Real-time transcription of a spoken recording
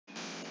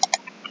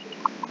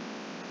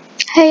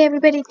Hey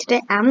everybody, today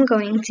I'm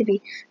going to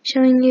be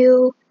showing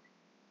you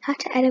how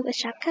to edit with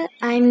SHOTCUT.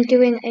 I'm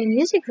doing a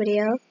music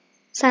video,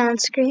 Silent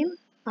Scream,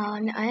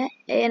 on it,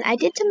 and I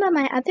did some of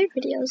my other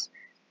videos,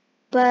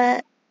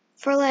 but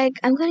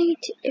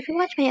if you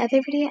watch my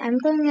other video, I'm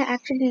going to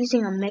actually be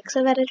using a mix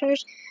of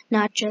editors,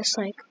 not just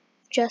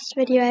just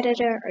video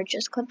editor or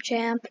just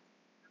Clipchamp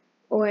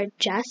or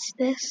just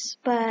this,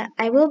 but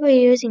I will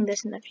be using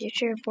this in the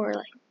future for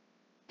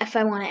if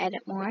I want to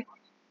edit more.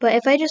 But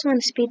if I just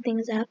want to speed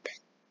things up,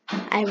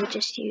 I would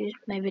just use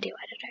my video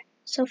editor.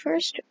 So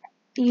first,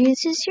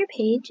 this is your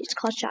page. It's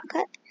called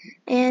SHOTCUT,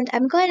 and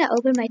I'm going to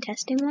open my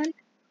testing one.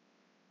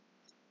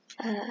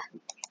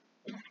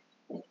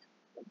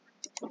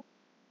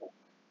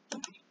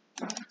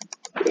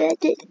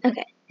 Okay,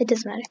 it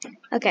doesn't matter.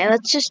 Okay,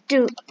 let's just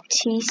do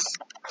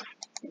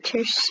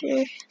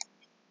terser.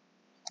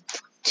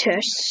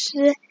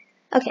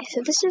 Okay,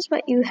 so this is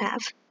what you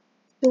have.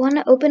 You want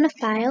to open a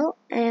file,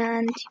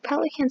 and you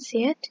probably can't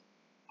see it.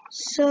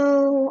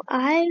 So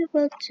I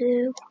will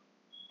do.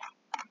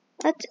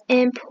 Let's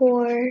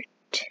import.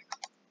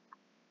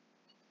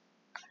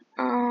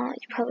 You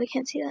probably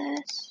can't see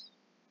this.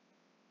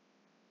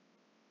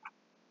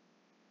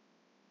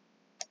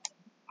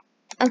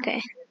 Okay.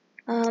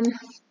 I'm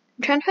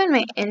trying to find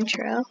my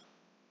intro.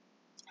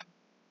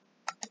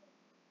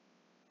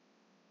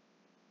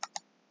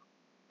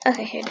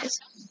 Okay, here it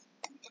is.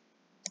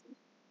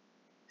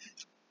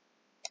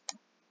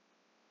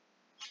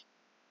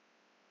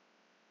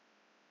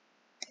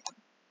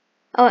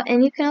 Oh,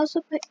 and you can also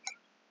put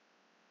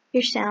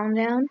your sound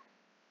down.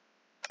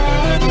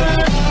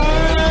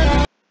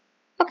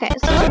 Okay,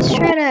 so let's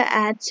try to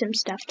add some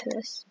stuff to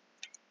this.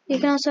 You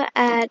can also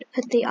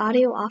put the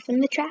audio off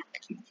in the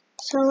track.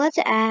 So let's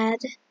I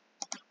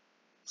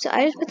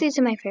just put these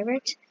in my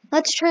favorites.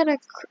 Let's crop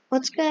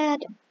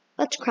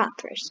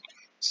first.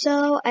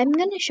 So I'm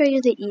going to show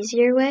you the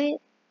easier way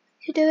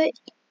to do it.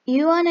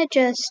 You want to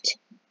just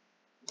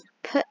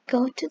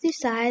go to the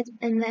sides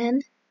and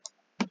then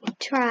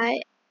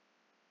try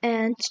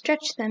and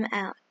stretch them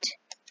out.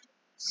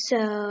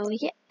 So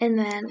yeah, and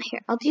then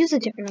here, I'll use a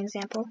different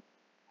example.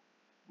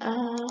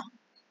 I'll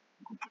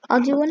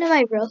do one of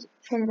my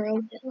from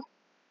Roadville.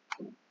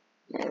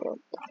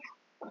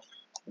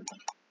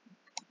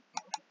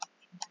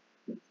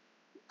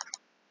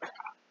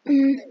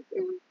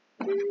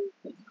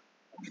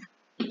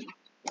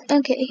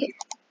 Okay, here.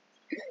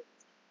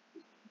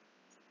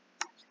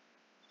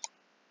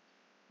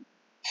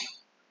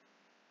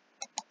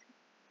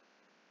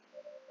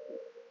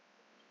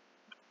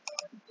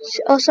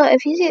 Also,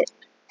 if you see,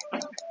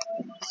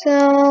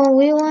 so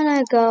we want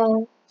to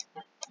go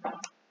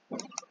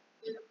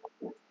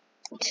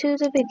to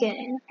the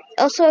beginning.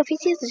 Also, if you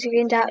see the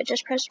green dot,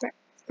 just press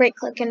right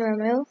click and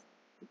remove.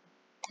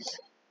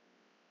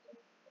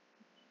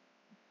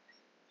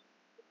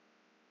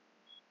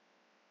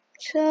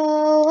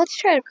 So let's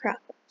try to crop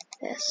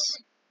this.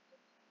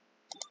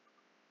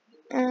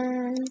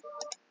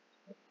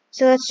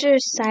 So let's do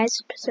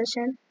size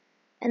position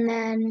and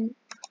then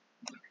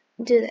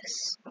do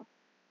this.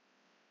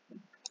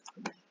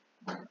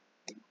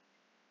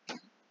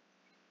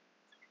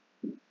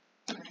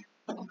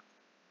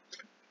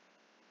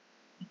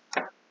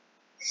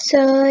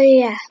 So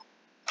yeah.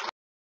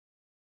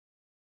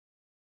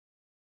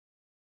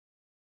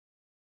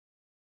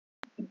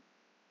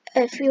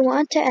 If you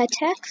want to add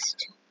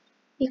text,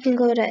 you can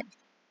go to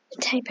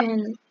type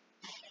in.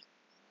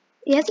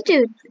 You have to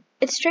do.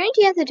 It's strange.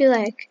 You have to do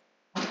like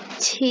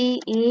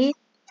TE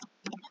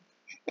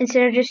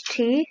instead of just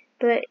T,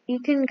 but you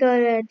can go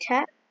to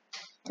tab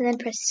and then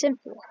press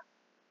simple.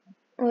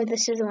 Or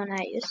this is the one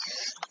I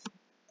use.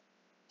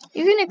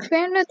 You can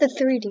experiment with the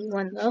 3D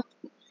one though.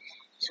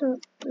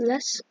 So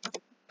let's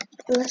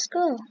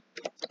go.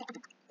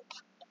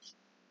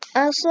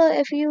 Also,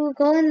 if you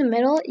go in the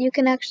middle, you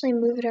can actually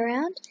move it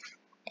around,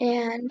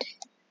 and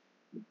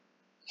you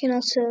can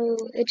also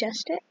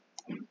adjust it.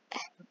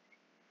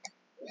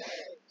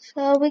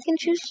 So we can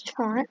choose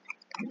font.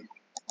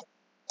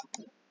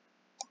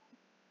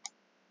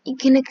 You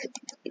can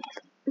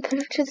put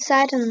it to the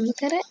side and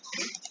look at it.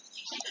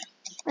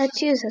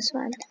 Let's use this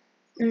one.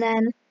 And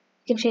then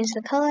you can change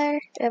the color.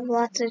 We have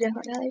lots of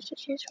different colors to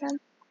choose from.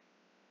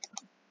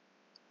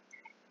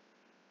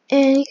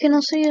 And you can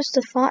also use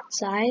the font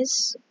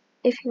size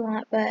if you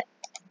want, but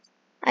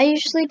I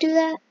usually do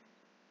that.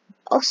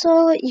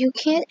 Also, you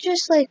can't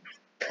just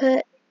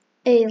put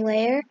a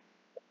layer.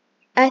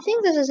 I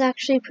think this is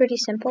actually pretty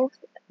simple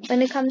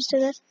when it comes to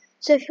this.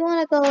 So if you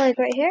want to go right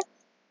here,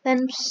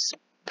 then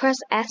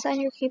press S on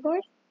your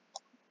keyboard.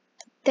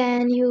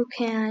 Then you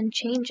can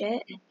change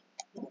it.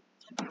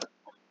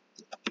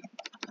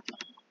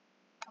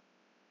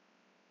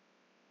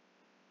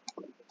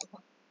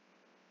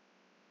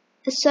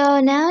 So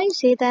now you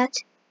see that.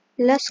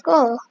 Let's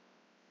go.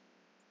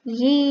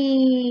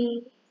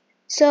 Yee.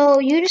 So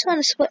you just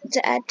want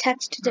to add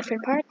text to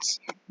different parts,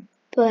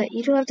 but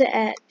you don't have to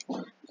add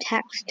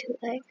text to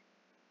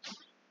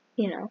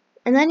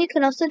And then you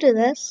can also do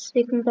this.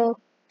 You can go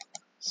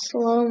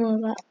slow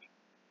move up.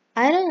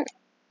 I don't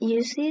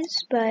use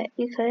these, but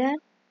you could add.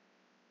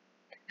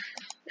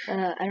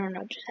 I don't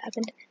know what just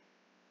happened.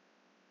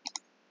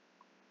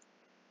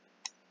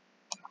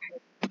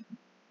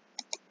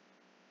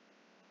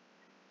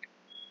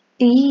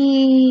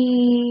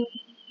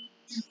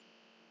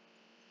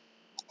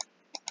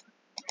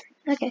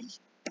 Okay.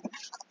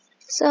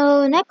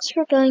 So next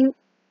we're going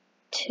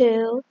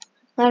to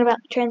learn about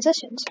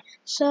transitions.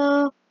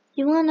 So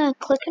you want to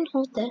click and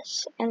hold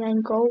this and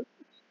then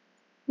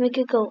make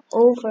it go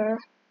over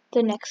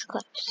the next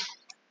clips.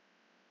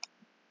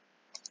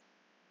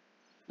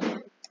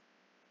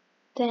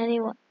 Then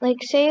you want,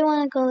 say you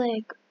want to go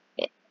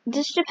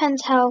this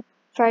depends how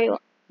far you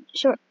want,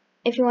 short,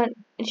 if you want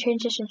a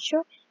transition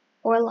short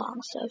or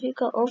long. So if you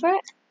go over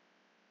it,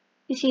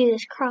 you see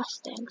this cross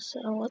thing. So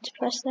let's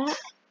press that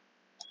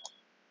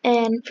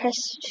and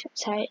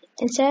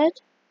instead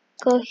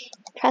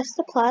press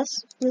the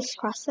plus, this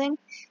cross thing,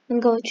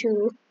 and go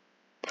to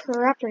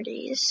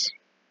properties.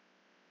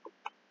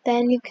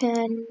 Then you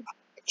can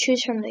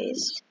choose from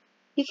these.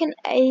 You can,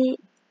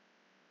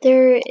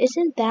 there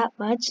isn't that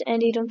much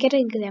and you don't get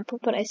an example,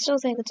 but I still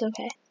think it's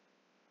okay.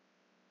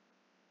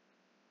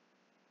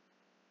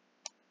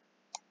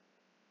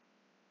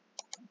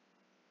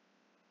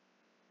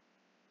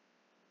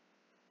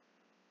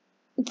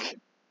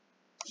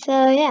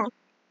 So yeah,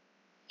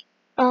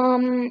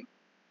 I'm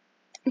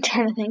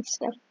trying to think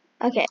stuff.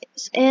 Okay,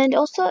 and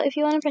also if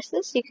you want to press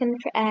this, you can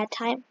add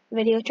time,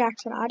 video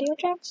tracks, and audio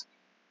tracks.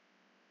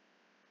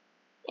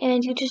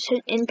 And you just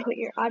input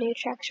your audio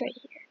tracks right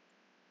here.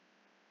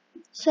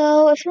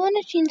 So if you want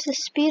to change the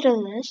speed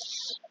of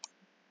this,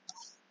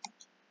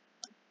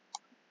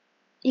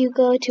 you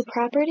go to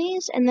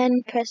properties and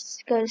then go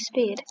to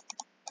speed.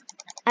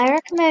 I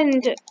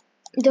recommend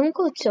don't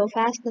go so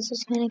fast, this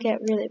is going to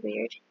get really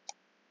weird.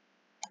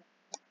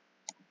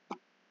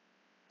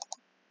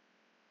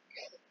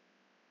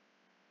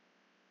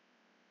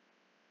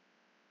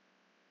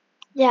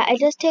 Yeah, it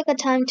does take a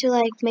time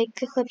to make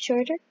the clip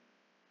shorter.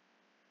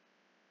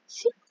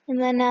 See?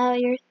 And then now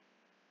your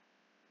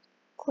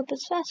clip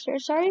is faster.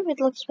 Sorry if it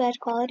looks bad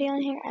quality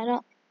on here. I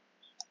don't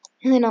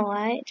really know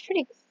why. It's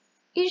pretty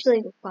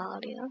usually good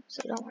quality though,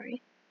 so don't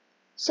worry.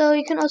 So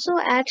you can also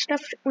add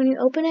stuff when you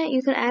open it.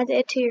 You can add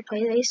it to your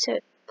playlist so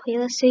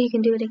you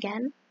can do it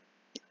again.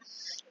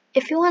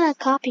 If you want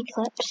to copy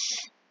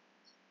clips,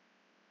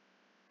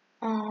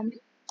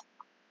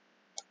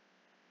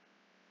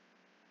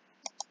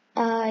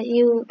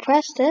 you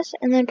press this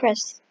and then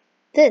press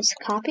this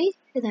copy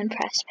and then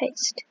press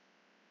paste.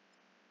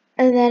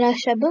 And then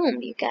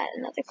shaboom, you got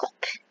another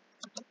clip.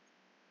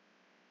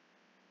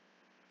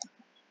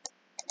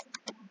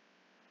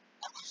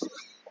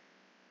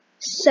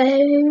 So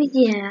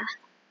yeah.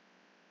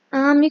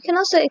 You can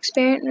also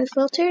experiment with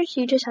filters.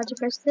 You just have to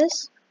press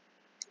this.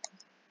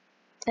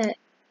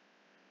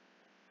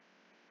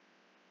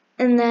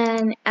 And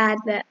then add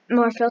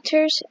more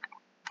filters.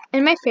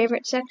 In my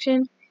favorite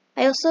section,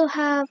 I also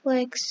have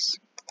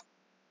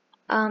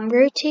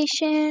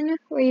rotation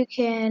where you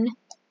can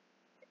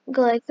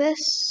go like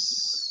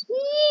this.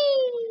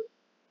 Whee!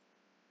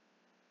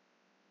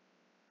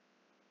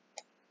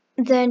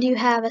 Then you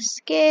have a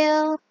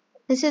scale.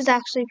 This is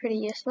actually pretty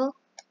useful.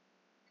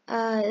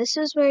 This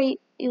is where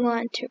you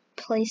want to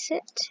place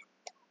it.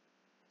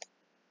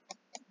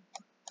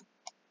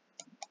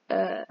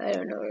 I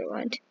don't know where it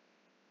went.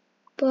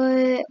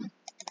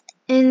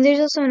 And there's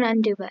also an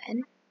undo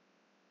button.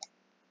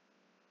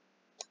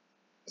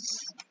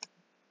 So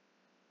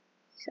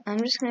I'm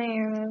just going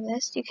to remove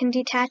this. You can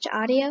detach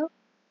audio,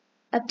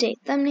 update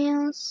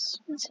thumbnails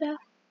and stuff.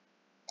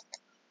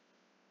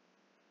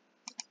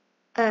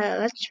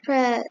 Let's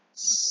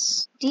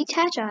press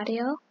detach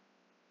audio,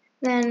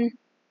 then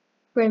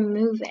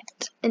remove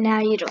it. And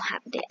now you don't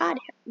have the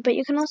audio. But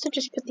you can also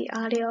just put the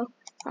audio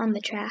on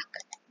the track.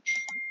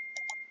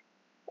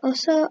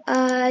 Also,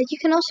 you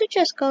can also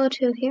just go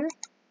to here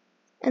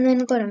and then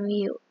go to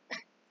mute.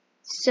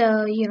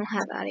 So you don't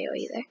have audio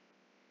either.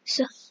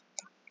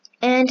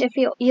 And if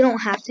you don't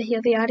have to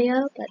hear the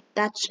audio, but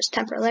that's just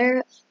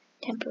temporarily.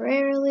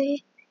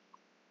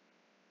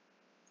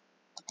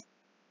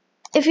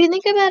 If you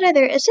think about it,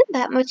 there isn't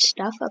that much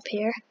stuff up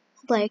here,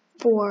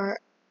 for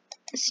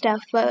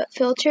stuff, but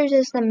filters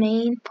is the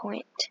main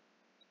point,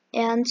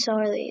 and so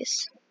are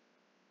these.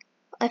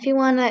 If you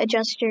want to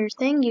adjust your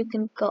thing, you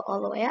can go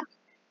all the way up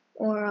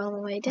or all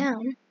the way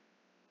down.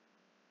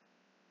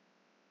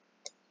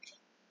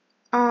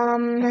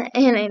 And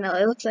I know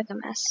it looks like a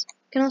mess.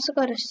 You can also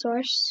go to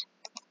source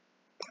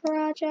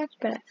project,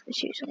 but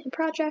it's usually in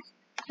project.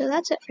 So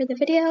that's it for the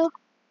video.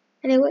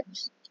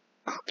 Anyways,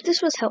 I hope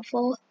this was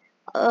helpful.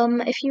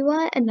 If you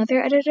want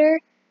another editor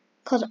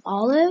called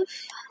Olive,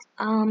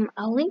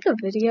 I'll link a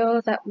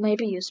video that may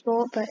be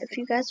useful, but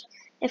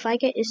if I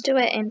get used to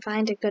it and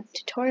find a good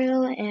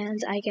tutorial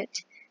and I can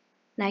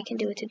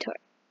do a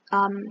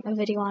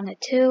video on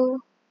it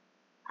too,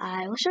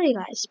 I will show you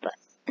guys. But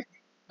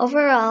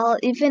overall,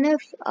 even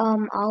if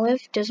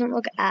Olive doesn't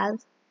look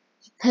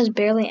has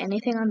barely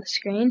anything on the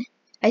screen,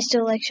 I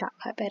still like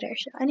SHOTCUT better.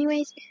 So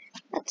anyways,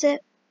 that's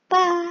it.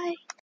 Bye!